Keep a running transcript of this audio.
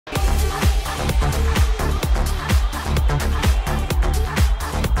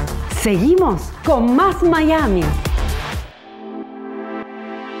Seguimos con más Miami.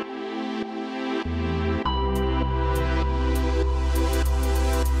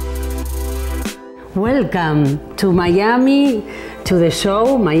 Welcome to Miami, to the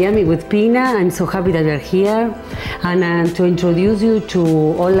show, Miami with Pina. I'm so happy that you're here and to introduce you to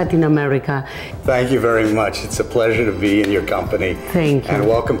all Latin America. Thank you very much. It's a pleasure to be in your company. Thank you. And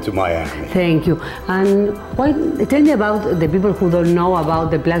welcome to Miami. Thank you. And tell me about the people who don't know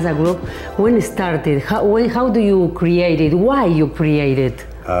about the Plaza Group. When it started? How do you create it? Why you create it?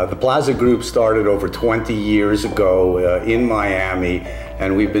 The Plaza Group started over 20 years ago in Miami,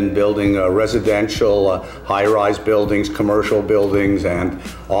 and we've been building residential high-rise buildings, commercial buildings, and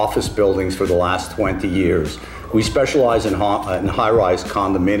office buildings for the last 20 years. We specialize in high-rise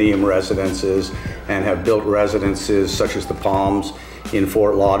condominium residences and have built residences such as the Palms in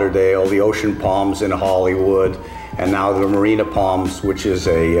Fort Lauderdale, the Ocean Palms in Hollywood, and now the Marina Palms, which is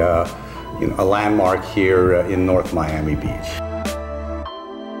a landmark here in North Miami Beach.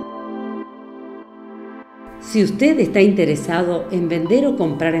 Si usted está interesado en vender o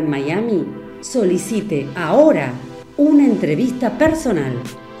comprar en Miami, solicite ahora una entrevista personal.